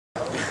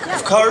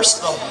Of course,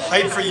 the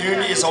hype for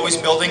Unity is always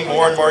building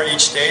more and more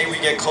each day. We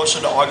get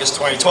closer to August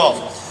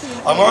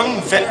 2012.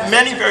 Among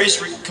many various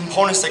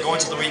components that go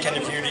into the weekend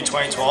of Unity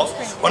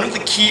 2012, one of the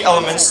key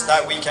elements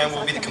that weekend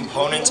will be the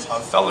component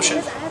of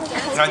fellowship.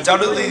 And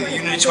undoubtedly, the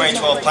Unity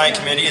 2012 Planning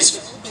Committee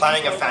is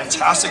planning a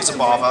fantastic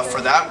Zabava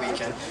for that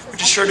weekend,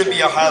 which is sure to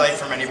be a highlight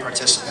for many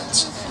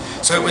participants.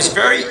 So it was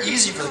very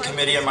easy for the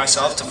committee and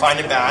myself to find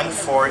a band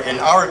for, in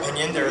our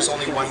opinion, there is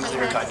only one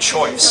clear-cut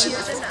choice.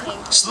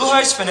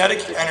 Sluhai's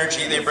phonetic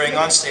energy they bring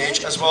on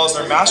stage, as well as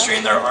their mastery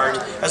in their art,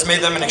 has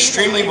made them an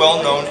extremely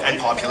well-known and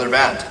popular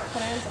band.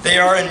 They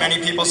are, in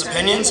many people's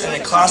opinions, in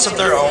a class of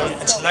their own,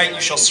 and tonight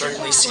you shall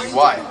certainly see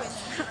why.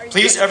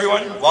 Please,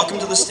 everyone, welcome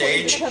to the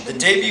stage the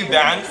debut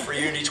band for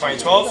Unity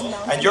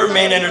 2012 and your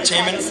main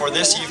entertainment for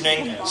this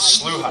evening,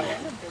 Sluhai.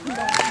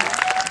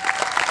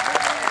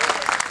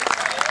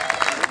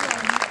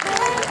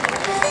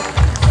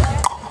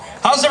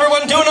 How's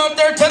everyone doing out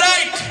there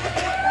tonight?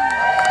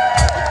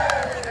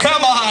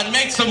 Come on,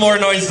 make some more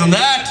noise than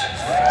that.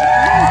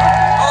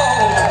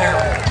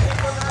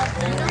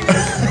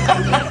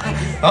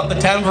 Oh, the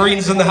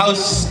tambourine's in the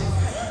house.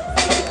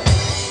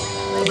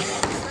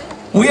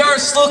 We are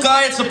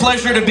Sluhai. It's a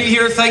pleasure to be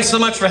here. Thanks so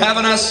much for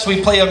having us.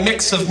 We play a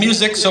mix of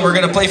music, so we're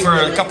going to play for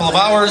a couple of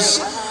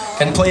hours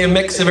and play a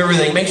mix of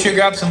everything. Make sure you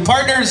grab some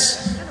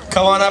partners.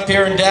 Come on up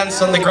here and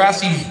dance on the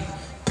grassy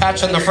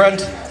patch on the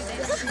front.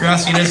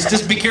 Grassiness.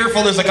 Just be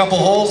careful, there's a couple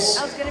holes.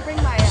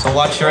 So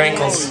watch your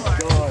ankles.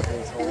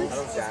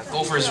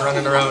 Gophers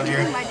running around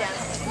here.